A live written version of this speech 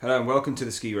Hello and welcome to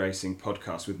the Ski Racing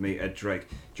Podcast with me, Ed Drake.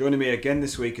 Joining me again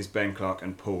this week is Ben Clark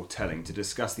and Paul Telling to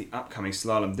discuss the upcoming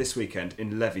slalom this weekend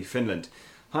in Levi, Finland.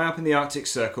 High up in the Arctic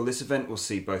Circle, this event will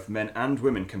see both men and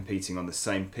women competing on the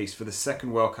same piste for the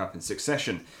second World Cup in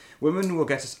succession. Women will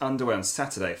get us underway on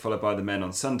Saturday, followed by the men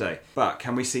on Sunday. But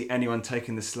can we see anyone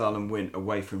taking the slalom win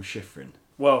away from Shiffrin?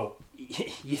 Well,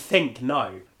 you think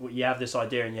no. You have this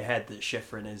idea in your head that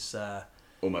Shiffrin is...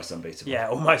 almost unbeatable. Yeah,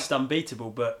 almost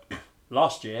unbeatable, but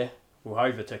last year,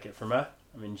 Vuhova took it from her.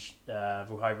 I mean,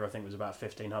 Vuhova, I think, was about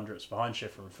 1,500ths behind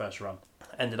Shiffrin first run.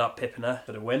 Ended up pipping her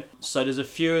for the win. So there's a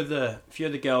few of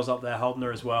the girls up there holding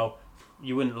her as well.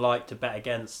 You wouldn't like to bet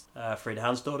against Frida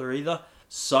Hansdotter either.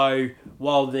 So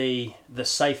while the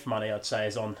safe money, I'd say,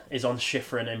 is on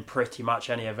Shiffrin in pretty much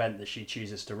any event that she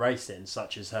chooses to race in,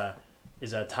 such as her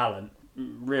talent.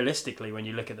 Realistically, when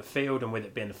you look at the field and with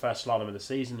it being the first slalom of the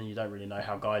season, and you don't really know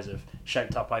how guys have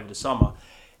shaped up over the summer,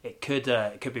 it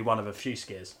could be one of a few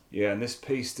skiers. Yeah, and this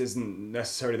piste isn't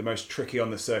necessarily the most tricky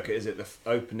on the circuit, is it? The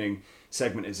opening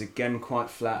segment is again quite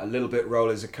flat, a little bit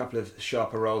rollers, a couple of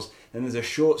sharper rolls, and there's a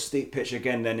short steep pitch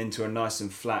again then into a nice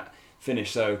and flat finish.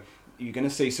 So you're going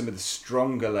to see some of the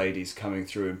stronger ladies coming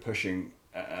through and pushing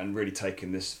and really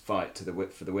taking this fight to the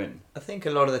for the win. I think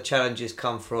a lot of the challenges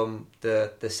come from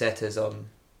the setters on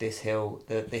this hill.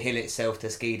 The hill itself to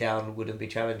ski down wouldn't be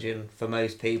challenging for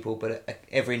most people, but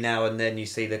every now and then you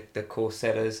see the course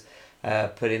setters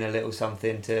put in a little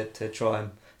something to try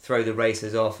and throw the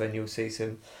racers off, and you'll see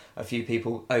a few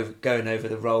people going over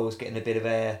the rolls, getting a bit of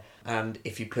air. And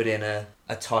if you put in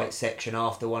a tight section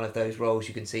after one of those rolls,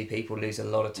 you can see people lose a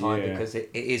lot of time, because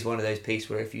it is one of those pieces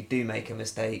where if you do make a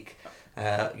mistake,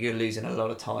 you're losing a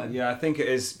lot of time. Yeah, I think it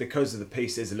is because of the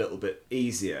piste is a little bit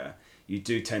easier. You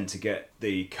do tend to get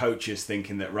the coaches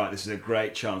thinking that, right, this is a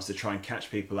great chance to try and catch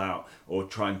people out, or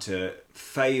trying to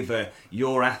favour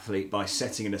your athlete by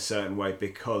setting in a certain way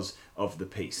because of the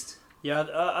piste. Yeah,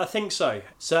 I think so.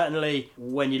 Certainly,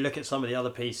 when you look at some of the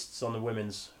other pistes on the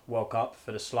Women's World Cup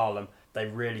for the slalom, they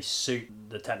really suit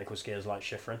the technical skiers like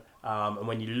Shiffrin. And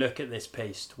when you look at this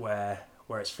piste where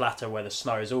it's flatter, where the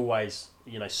snow is always,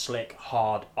 slick,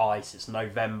 hard ice, it's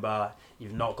November,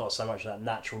 you've not got so much of that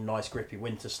natural, nice, grippy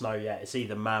winter snow yet. It's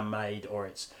either man-made or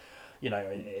it's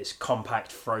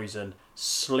compact, frozen,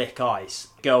 slick ice.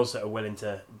 Girls that are willing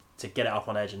to get it up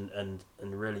on edge and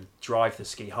really drive the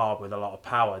ski hard with a lot of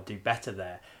power do better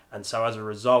there. And so as a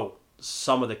result,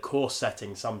 some of the course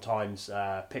setting sometimes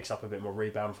picks up a bit more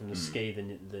rebound from the ski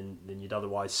than you'd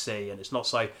otherwise see, and it's not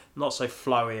so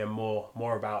flowy and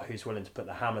more about who's willing to put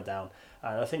the hammer down.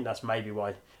 And I think that's maybe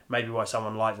why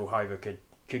someone like Vuhova could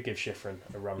give Shiffrin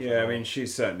a run. Yeah, I mean, you've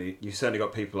certainly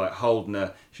got people like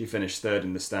Holdner. She finished third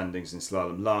in the standings in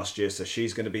slalom last year, so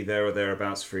she's going to be there or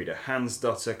thereabouts. Frida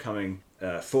Hansdotter coming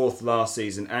fourth last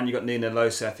season, and you got Nina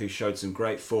Loseth, who showed some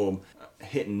great form,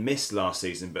 hit and miss last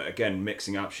season, but again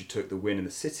mixing up. She took the win in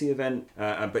the city event,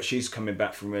 but she's coming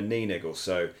back from a knee niggle,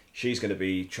 so she's going to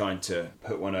be trying to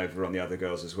put one over on the other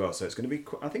girls as well. So it's going to be,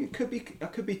 I think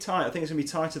it could be tight. I think it's going to be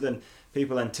tighter than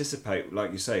people anticipate,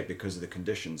 like you say, because of the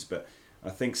conditions. But I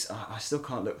think I still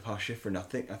can't look past Shiffrin. I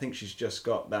think she's just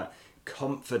got that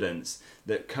confidence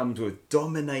that comes with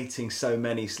dominating so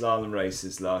many slalom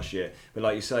races last year. But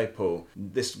like you say, Paul,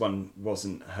 this one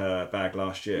wasn't her bag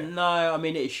last year. No, I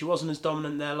mean, she wasn't as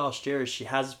dominant there last year as she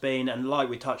has been, and like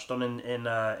we touched on in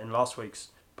last week's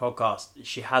podcast,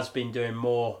 she has been doing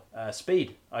more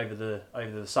speed over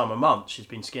the summer months. She's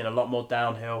been skiing a lot more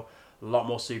downhill, a lot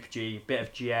more Super G, bit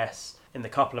of GS. In the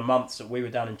couple of months that we were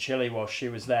down in Chile while she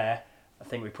was there, I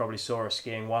think we probably saw her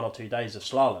skiing 1 or 2 days of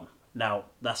slalom. Now,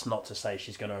 that's not to say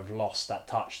she's going to have lost that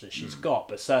touch that she's got,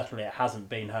 but certainly it hasn't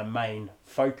been her main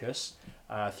focus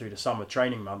through the summer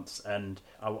training months, and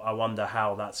I wonder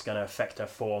how that's going to affect her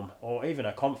form or even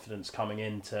her confidence coming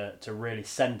in to really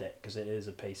send it, because it is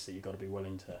a piece that you've got to be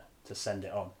willing to send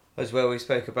it on. As well, we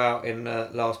spoke about in the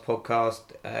last podcast,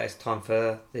 it's time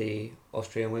for the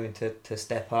Austrian women to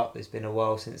step up. It's been a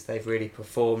while since they've really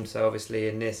performed, so obviously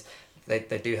in this,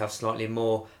 they do have slightly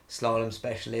more slalom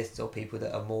specialists or people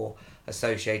that are more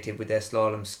associated with their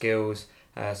slalom skills.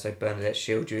 So Bernadette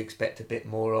Schild you expect a bit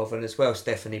more of, and as well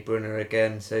Stephanie Brunner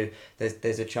again. So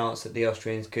there's a chance that the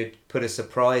Austrians could put a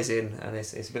surprise in, and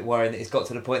it's a bit worrying that it's got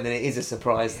to the point that it is a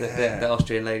surprise that the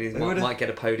Austrian ladies might get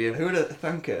a podium. Who would have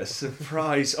thunk it? A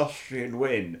surprise Austrian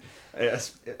win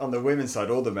on the women's side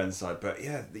or the men's side? But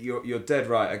yeah, you're dead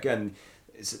right. Again,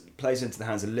 it plays into the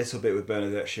hands a little bit with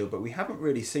Bernadette Schild, but we haven't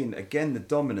really seen, again, the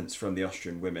dominance from the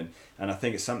Austrian women, and I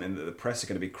think it's something that the press are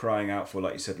going to be crying out for,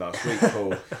 like you said last week,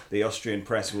 Paul. The Austrian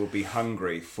press will be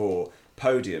hungry for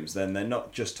podiums. Then they're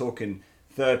not just talking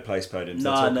third place podium.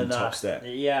 So no. Top step.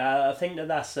 Yeah, I think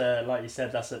that's like you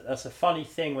said, that's a funny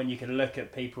thing when you can look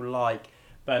at people like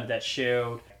Bernadette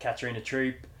Shield, Katarina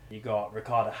Troop. You got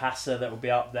Ricarda Hasser that will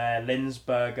be up there,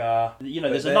 Linsberger.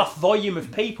 There's enough volume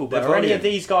of people, but are any of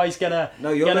these guys gonna?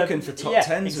 No, you're looking for top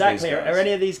tens. Exactly. Of these guys. Are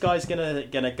any of these guys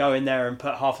gonna go in there and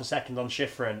put half a second on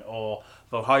Schifrin or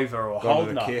Volhova or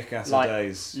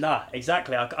Holdner? Nah,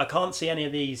 exactly. I can't see any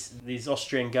of these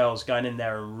Austrian girls going in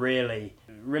there and really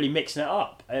mixing it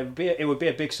up. It would be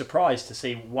a big surprise to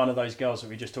see one of those girls that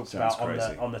we just talked about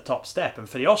on the top step. And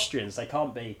for the Austrians, they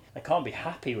can't be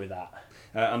happy with that.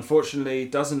 Unfortunately,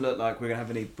 it doesn't look like we're going to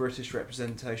have any British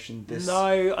representation this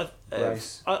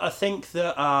race. I think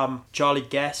that Charlie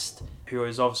Guest, who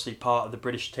is obviously part of the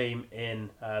British team in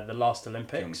the last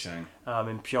Olympics in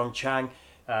Pyeongchang,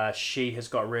 she has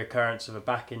got a reoccurrence of a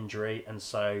back injury, and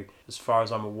so as far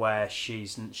as I'm aware,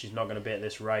 she's not going to be at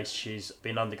this race. She's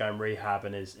been undergoing rehab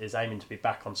and is aiming to be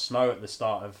back on snow at the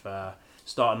start of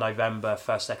November,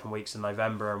 second weeks in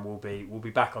November, and we'll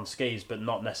be back on skis, but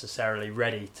not necessarily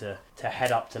ready to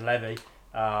head up to Levi.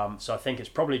 So I think it's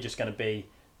probably just going to be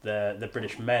the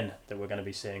British men that we're going to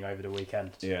be seeing over the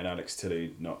weekend. Yeah, and Alex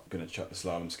Tilley not going to chuck the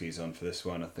slalom skis on for this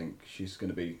one. I think she's going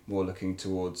to be more looking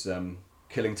towards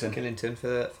Killington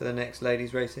for the next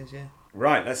ladies' races. Yeah.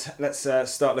 Right. Let's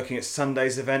start looking at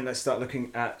Sunday's event. Let's start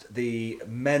looking at the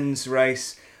men's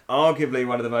race. Arguably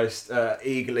one of the most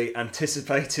eagerly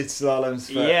anticipated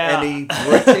slaloms for any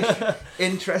British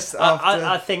interest.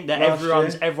 I think that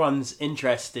everyone's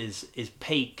interest is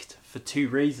peaked for two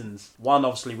reasons. One,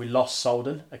 obviously, we lost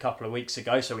Solden a couple of weeks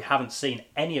ago, so we haven't seen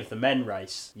any of the men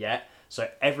race yet. So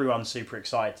everyone's super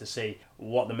excited to see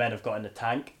what the men have got in the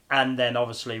tank. And then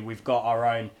obviously we've got our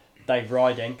own Dave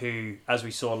Riding, who, as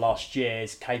we saw last year,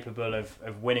 is capable of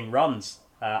winning runs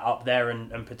up there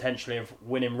and potentially of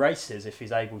winning races if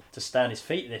he's able to stay on his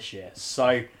feet this year.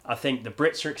 So I think the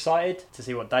Brits are excited to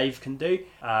see what Dave can do.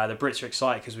 The Brits are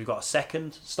excited because we've got a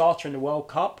second starter in the World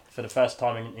Cup for the first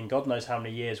time in God knows how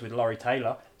many years, with Laurie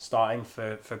Taylor starting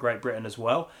for Great Britain as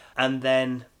well. And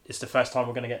then it's the first time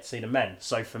we're going to get to see the men.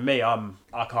 So for me, I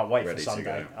can't wait for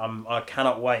Sunday. I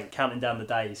cannot wait, counting down the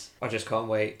days. I just can't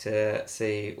wait to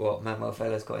see what Manuel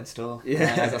Fella's got in store.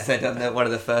 Yeah. As I said on one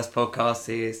of the first podcasts,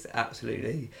 he is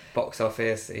absolutely box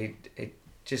office. It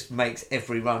just makes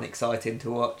every run exciting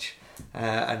to watch,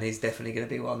 and he's definitely going to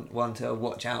be one to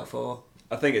watch out for.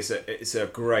 I think it's a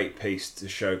great piece to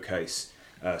showcase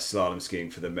slalom skiing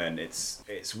for the men.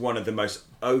 It's one of the most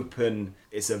open.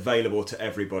 It's available to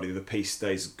everybody. The piece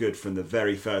stays good from the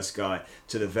very first guy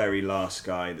to the very last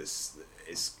guy.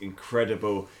 It's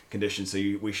incredible conditions. So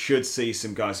we should see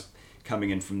some guys coming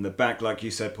in from the back, like you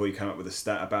said, Paul. You came up with a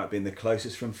stat about being the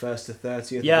closest from first to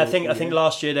 30th. Yeah, I think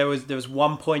last year there was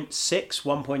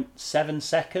 1.7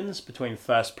 seconds between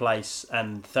first place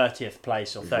and 30th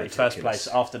place or 31st place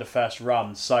after the first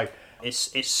run. So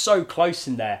it's so close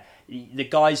in there. The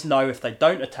guys know if they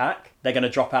don't attack, they're going to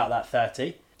drop out that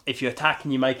 30. If you attack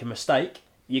and you make a mistake,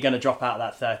 you're going to drop out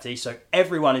that 30. So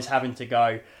everyone is having to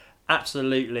go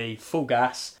absolutely full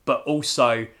gas, but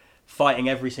also fighting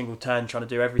every single turn, trying to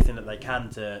do everything that they can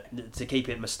to keep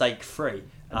it mistake free.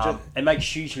 It makes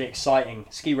hugely exciting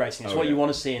ski racing. It's what you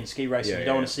want to see in ski racing. You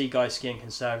don't want to see guys skiing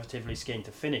conservatively, skiing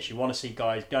to finish. You want to see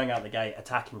guys going out the gate,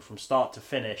 attacking from start to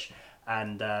finish.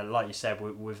 And like you said,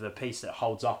 with the piece that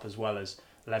holds up as well as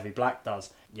Levi Black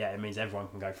does, it means everyone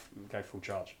can go full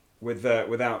charge.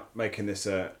 Without making this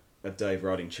a Dave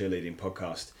Riding cheerleading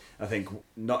podcast, I think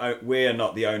we're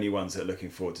not the only ones that are looking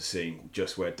forward to seeing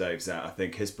just where Dave's at. I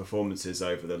think his performances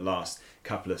over the last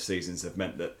couple of seasons have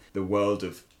meant that the world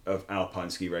of alpine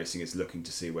ski racing is looking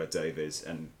to see where Dave is,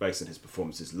 and based on his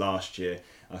performances last year,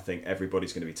 I think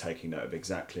everybody's going to be taking note of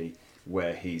exactly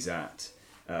where he's at.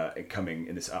 Coming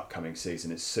in this upcoming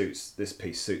season, this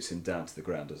piece suits him down to the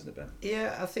ground, doesn't it, Ben?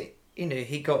 Yeah, I think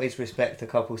he got his respect a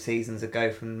couple of seasons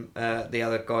ago from the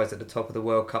other guys at the top of the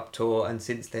World Cup tour, and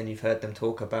since then you've heard them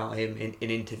talk about him in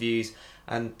interviews,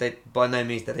 and they by no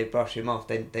means that they brush him off.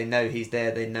 They know he's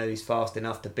there. They know he's fast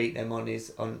enough to beat them on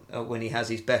when he has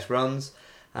his best runs,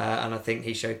 and I think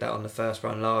he showed that on the first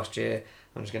run last year.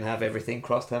 I'm just going to have everything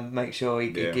crossed and make sure he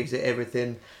gives it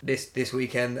everything this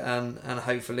weekend and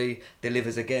hopefully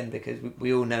delivers again, because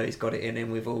we all know he's got it in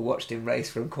him. We've all watched him race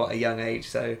from quite a young age,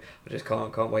 so I just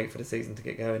can't wait for the season to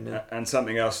get going now. And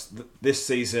something else, this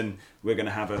season we're going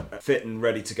to have a fit and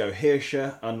ready to go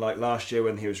Hirscher, unlike last year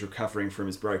when he was recovering from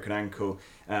his broken ankle.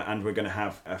 And we're going to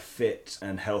have a fit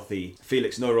and healthy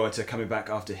Felix Neureuter coming back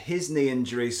after his knee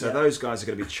injury. So those guys are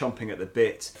going to be chomping at the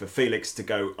bit for Felix to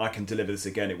go, I can deliver this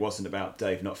again. It wasn't about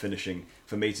Dave not finishing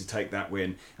for me to take that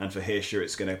win, and for Hirscher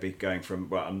it's going to be going from,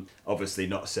 well, I'm obviously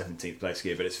not a 17th place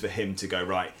skier, but it's for him to go,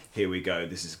 right, here we go,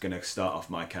 this is going to start off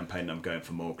my campaign, I'm going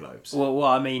for more globes. Well,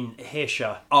 I mean,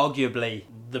 Hirscher, arguably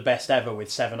the best ever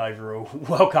with 7 overall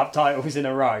World Cup titles in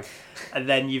a row. And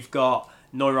then you've got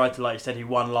Neureiter, like you said, who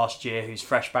won last year, who's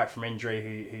fresh back from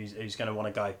injury, who's going to want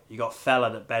to go. You got Fella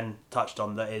that Ben touched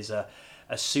on, that is a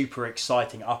super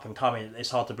exciting up and coming. It's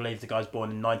hard to believe the guy's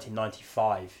born in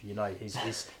 1995. You know,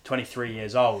 he's 23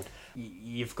 years old.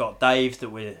 You've got Dave that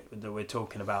we're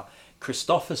talking about.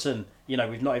 Christopherson, you know,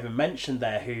 we've not even mentioned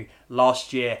there, who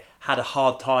last year had a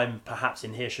hard time perhaps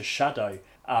in Hirscher's shadow.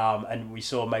 And we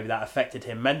saw maybe that affected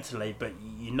him mentally, but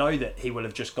you know that he will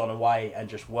have just gone away and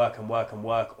just work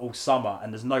all summer,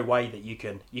 and there's no way that you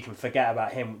can forget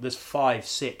about him. There's 5,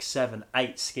 6, 7,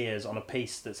 8 skiers on a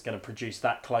piste that's going to produce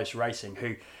that close racing,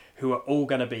 who are all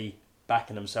going to be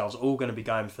backing themselves, all going to be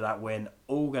going for that win,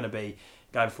 all going to be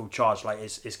going full charge. Like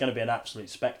it's going to be an absolute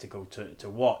spectacle to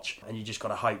watch, and you just got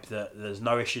to hope that there's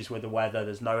no issues with the weather,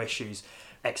 there's no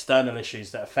external issues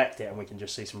that affect it, and we can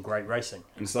just see some great racing.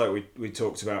 And so we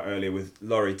talked about earlier with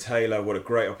Laurie Taylor, what a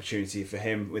great opportunity for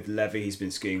him. With Levi, he's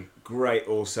been skiing great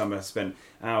all summer, spent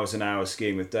hours and hours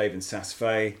skiing with Dave and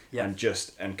Saas-Fee,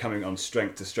 and coming on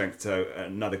strength to strength, so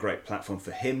another great platform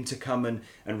for him to come and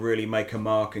really make a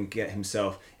mark and get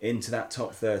himself into that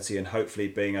top 30 and hopefully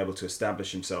being able to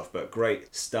establish himself. But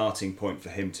great starting point for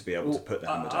him to be able to put the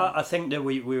hammer down. I think that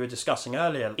we were discussing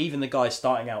earlier, even the guys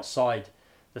starting outside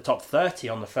the top 30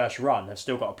 on the first run have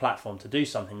still got a platform to do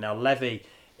something. Now, Levi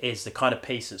is the kind of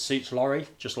piece that suits Laurie,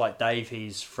 just like Dave.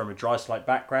 He's from a dry slide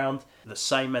background, the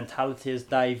same mentality as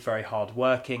Dave, very hard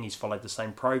working. He's followed the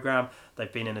same program.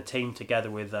 They've been in a team together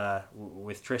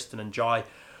with Tristan and Jai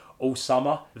all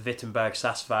summer. Wittenberg,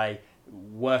 Saas-Fee,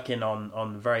 working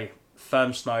on very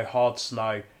firm snow, hard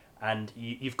snow. And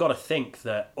you've got to think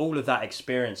that all of that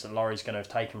experience that Laurie's going to have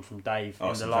taken from Dave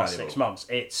in the last 6 months,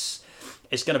 it's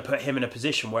going to put him in a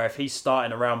position where if he's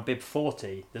starting around bib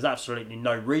 40, there's absolutely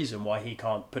no reason why he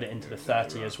can't put it into the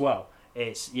 30 as well.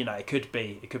 It's, you know, it could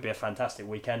be a fantastic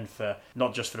weekend for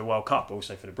not just for the World Cup, but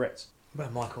also for the Brits. Well,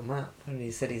 Michael Matt. I haven't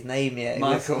even said his name yet.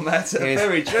 Michael Matt,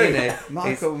 very true. You know,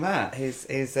 Michael Matt. He's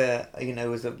was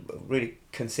a really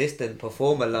consistent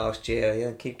performer last year.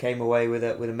 Yeah, he came away with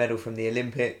a medal from the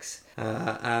Olympics,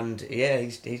 and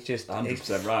he's just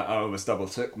 100% right. I almost double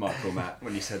took Michael Matt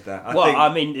when you said that.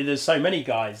 I mean, there's so many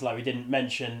guys. Like we didn't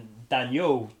mention.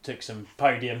 Daniel took some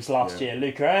podiums last year.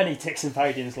 Luca Erni took some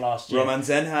podiums last year. Roman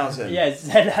Zenhausen. Yeah,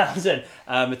 Zenhausen.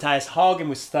 Matthias Hagen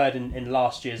was third in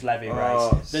last year's Levi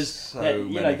race. There's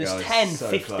there's 10,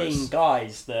 15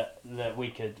 guys that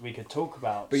we could talk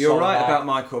about. But you're right about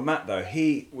Michael Matt though.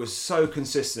 He was so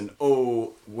consistent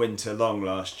all winter long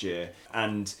last year.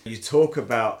 And you talk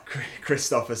about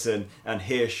Christopherson and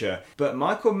Hirscher, but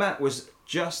Michael Matt was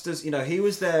just as, he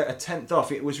was there a 10th off.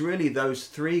 It was really those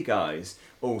 3 guys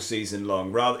all season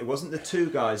long. Rather, it wasn't the 2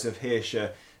 guys of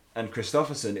Hirscher and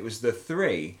Christopherson, it was the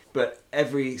 3. But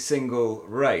every single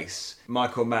race,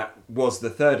 Michael Matt was the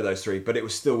 3rd of those 3, but it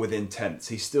was still within tenths.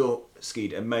 He still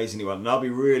skied amazingly well, and I'll be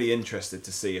really interested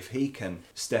to see if he can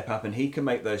step up and he can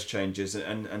make those changes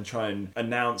and try and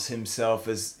announce himself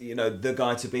as the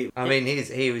guy to beat. I mean, he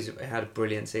had a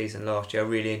brilliant season last year. I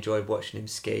really enjoyed watching him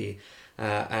ski.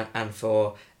 And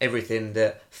for everything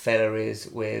that Fella is,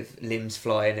 with limbs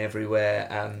flying everywhere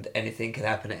and anything can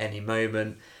happen at any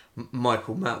moment,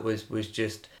 Michael Matt was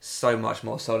just so much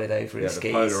more solid over his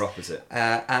skis. The polar opposite.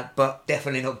 But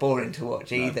definitely not boring to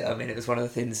watch either. No. I mean, it was one of the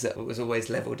things that was always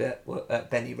levelled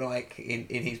at Benny Reich in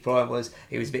his prime, was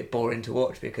he was a bit boring to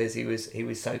watch because he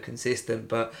was so consistent.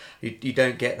 But you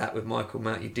don't get that with Michael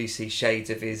Matt. You do see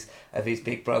shades of his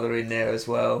big brother in there as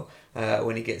well.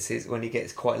 When he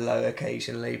gets quite low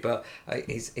occasionally, but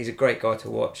he's a great guy to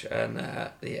watch, and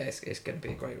it's going to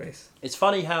be a great race. It's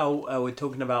funny how we're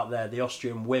talking about the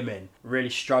Austrian women really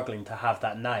struggling to have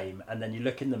that name, and then you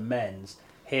look in the men's: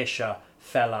 Hirscher,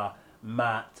 Fella,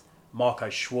 Matt, Marco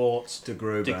Schwartz, De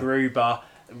Gruber.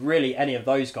 Really, any of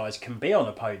those guys can be on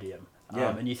a podium.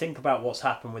 And you think about what's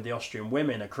happened with the Austrian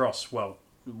women across, what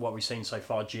we've seen so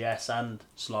far, GS and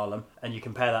slalom, and you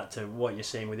compare that to what you're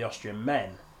seeing with the Austrian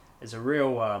men. There's a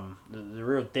real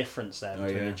difference there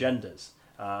between the genders.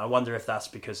 I wonder if that's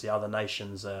because the other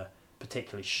nations are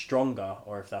particularly stronger,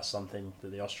 or if that's something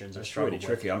that the Austrians are struggling with. It's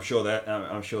really tricky.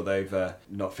 I'm sure they've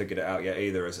not figured it out yet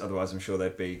either. Otherwise, I'm sure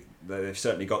they've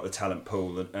certainly got the talent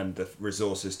pool and the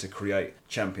resources to create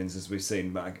champions, as we've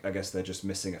seen. But I guess they're just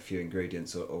missing a few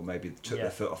ingredients, or maybe took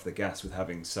their foot off the gas with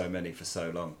having so many for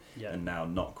so long, and now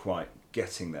not quite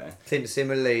getting there. I think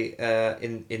similarly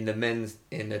in the men's,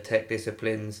 in the tech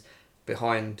disciplines,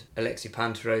 behind Alexis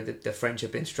Pinturault, the French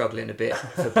have been struggling a bit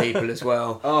for people as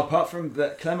well. Oh, apart from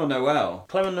Clement Noel.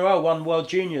 Clement Noel won World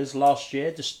Juniors last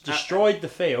year, destroyed the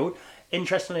field.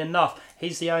 Interestingly enough,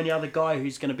 he's the only other guy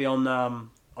who's going to be on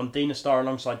Dynastar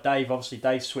alongside Dave. Obviously,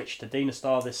 Dave switched to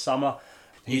Dynastar this summer.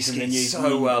 He skied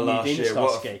so well last year.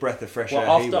 What a breath of fresh air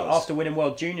he was. After winning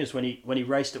World Juniors, when he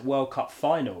raced at World Cup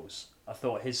finals, I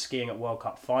thought his skiing at World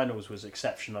Cup finals was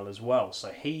exceptional as well. So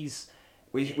he's...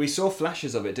 We saw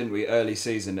flashes of it, didn't we, early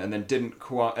season, and then didn't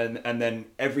quite, and then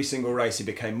every single race he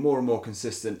became more and more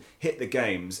consistent, hit the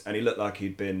games, and he looked like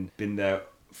he'd been there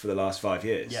for the last 5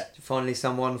 years. Yeah. Finally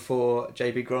someone for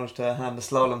JB Grange to hand the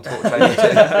slalom torch over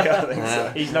to. Yeah, I think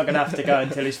so. He's not going to have to go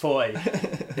until he's 40.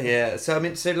 Yeah, so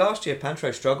last year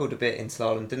Pinturault struggled a bit in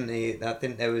slalom, didn't he? I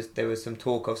think there was some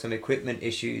talk of some equipment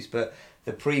issues, but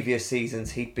the previous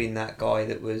seasons he'd been that guy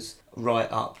that was right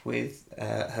up with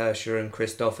Hirscher and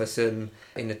Christopherson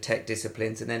in the tech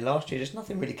disciplines, and then last year just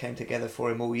nothing really came together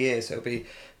for him all year. So it'll be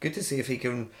good to see if he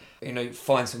can,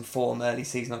 find some form early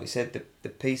season. Like we said, the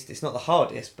piste, it's not the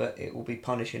hardest, but it will be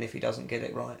punishing if he doesn't get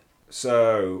it right.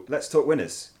 So let's talk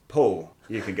winners. Paul,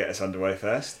 you can get us underway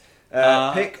first.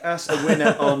 Pick us a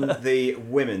winner on the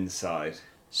women's side.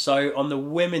 So on the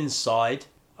women's side,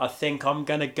 I think I'm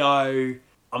going to go...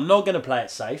 I'm not going to play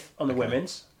it safe on the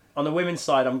women's. On the women's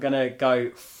side, I'm going to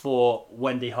go for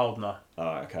Wendy Holdner.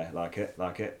 Oh, okay. Like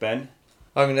it. Ben?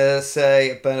 I'm going to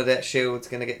say Bernadette Shields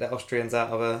going to get the Austrians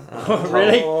out of her.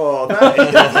 Really? Oh,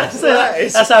 that's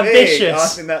that's ambitious. I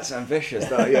think that's ambitious.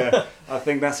 Yeah, I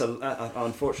think that's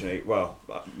unfortunately. Well,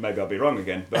 maybe I'll be wrong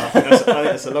again, but I think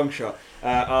that's a long shot.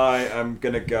 I am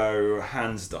going to go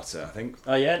Hansdotter, I think.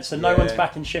 Oh yeah, so no one's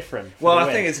back in Schifrin. Well,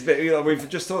 I think it's a bit. We've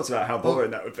just talked about how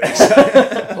boring that would be.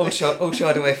 So. all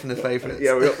shied away from the favourites.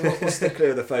 Yeah, we'll stay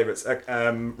clear of the favourites.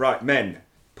 Right, men.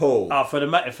 Paul. For the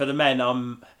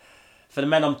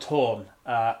men, I'm torn.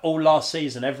 All last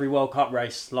season, every World Cup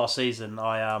race last season,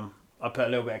 I put a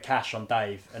little bit of cash on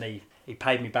Dave, and he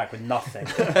paid me back with nothing.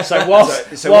 So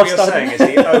whilst what you're saying is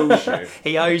he owes you.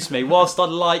 He owes me. Whilst I'd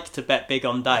like to bet big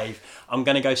on Dave, I'm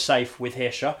going to go safe with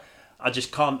Hirscher. I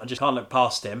just can't look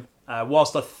past him.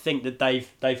 Whilst I think that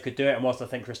Dave could do it, and whilst I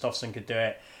think Kristoffersen could do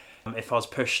it, if I was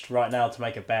pushed right now to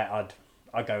make a bet,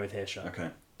 I'd go with Hirscher. Okay,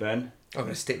 Ben. I'm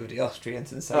going to stick with the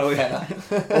Austrians and say Fella.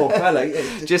 Oh, Fella.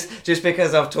 Yeah. Just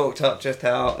because I've talked up just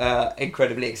how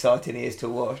incredibly exciting he is to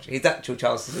watch. His actual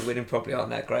chances of winning probably aren't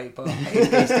that great, but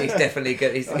he's definitely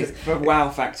good. He's for wow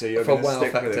factor, you're going to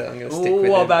stick with it. I'm going to stick with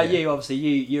him. What about you? Obviously,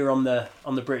 you're on the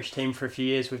British team for a few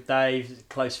years with Dave, he's a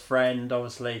close friend.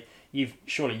 Obviously,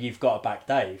 you've got to back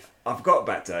Dave. I've got to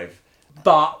back Dave,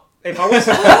 but. If I was,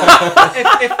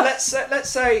 if let's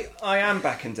say I am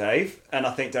backing Dave, and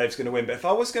I think Dave's going to win, but if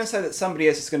I was going to say that somebody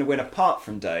else is going to win apart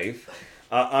from Dave,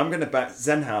 I'm going to back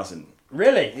Zenhausen.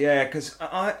 Really? Yeah, because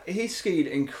he skied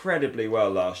incredibly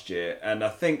well last year, and I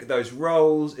think those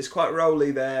rolls, it's quite rolly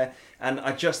there, and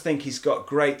I just think he's got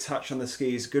great touch on the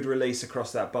skis, good release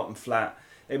across that bottom flat.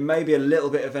 It may be a little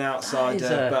bit of an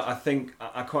outsider, but I think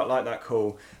I quite like that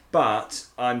call. But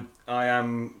I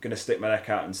am going to stick my neck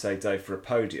out and say Dave for a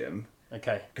podium.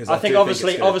 Okay. Because I think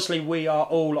obviously we are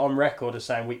all on record as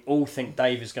saying we all think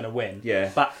Dave is going to win.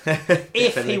 Yeah. But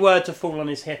if he were to fall on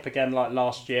his hip again like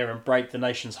last year and break the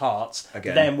nation's hearts,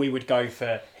 then we would go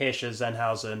for Hirscher,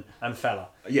 Zenhausen, and Fella.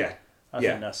 Yeah. I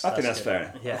think that's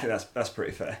fair. Yeah. I think that's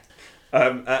pretty fair.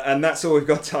 And that's all we've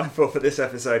got time for this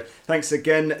episode. Thanks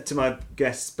again to my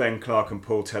guests Ben Clark and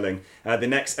Paul Telling. The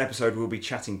next episode we'll be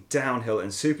chatting downhill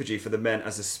and Super G for the men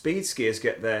as the speed skiers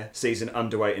get their season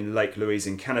underway in Lake Louise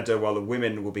in Canada, while the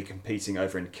women will be competing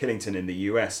over in Killington in the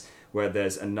US, where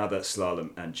there's another slalom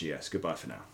and GS. Goodbye for now.